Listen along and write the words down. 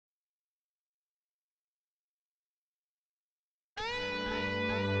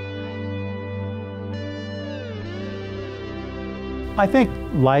I think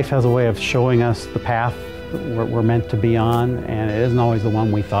life has a way of showing us the path we're meant to be on, and it isn't always the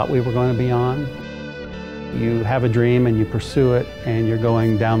one we thought we were going to be on. You have a dream and you pursue it, and you're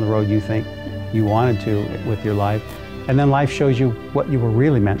going down the road you think you wanted to with your life, and then life shows you what you were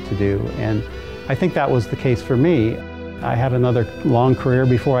really meant to do. And I think that was the case for me. I had another long career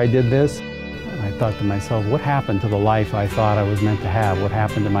before I did this. I thought to myself, what happened to the life I thought I was meant to have? What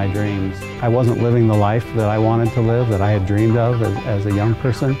happened to my dreams? I wasn't living the life that I wanted to live, that I had dreamed of as a young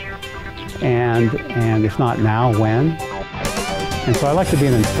person. And if not now, when? And so I like to be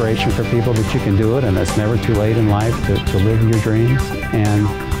an inspiration for people that you can do it, and it's never too late in life to live your dreams. And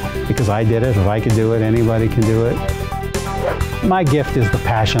because I did it, if I could do it, anybody can do it. My gift is the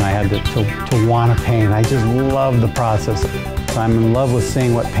passion I had to want to paint. I just love the process. I'm in love with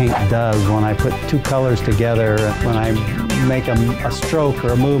seeing what paint does when I put two colors together, when I make a stroke or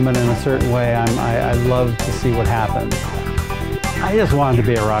a movement in a certain way. I love to see what happens. I just wanted to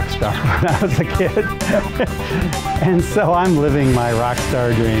be a rock star when I was a kid. And so I'm living my rock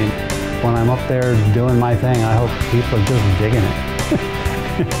star dream. When I'm up there doing my thing, I hope people are just digging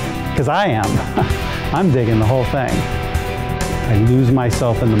it. Because I am. I'm digging the whole thing. I lose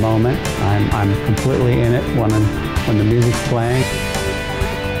myself in the moment. I'm completely in it when the music's playing.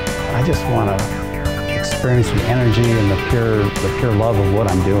 I just want to experience the energy and the pure love of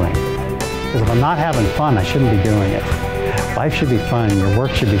what I'm doing. Because if I'm not having fun, I shouldn't be doing it. Life should be fun, your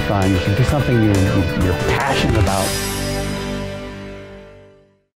work should be fun, you should do something you're passionate about.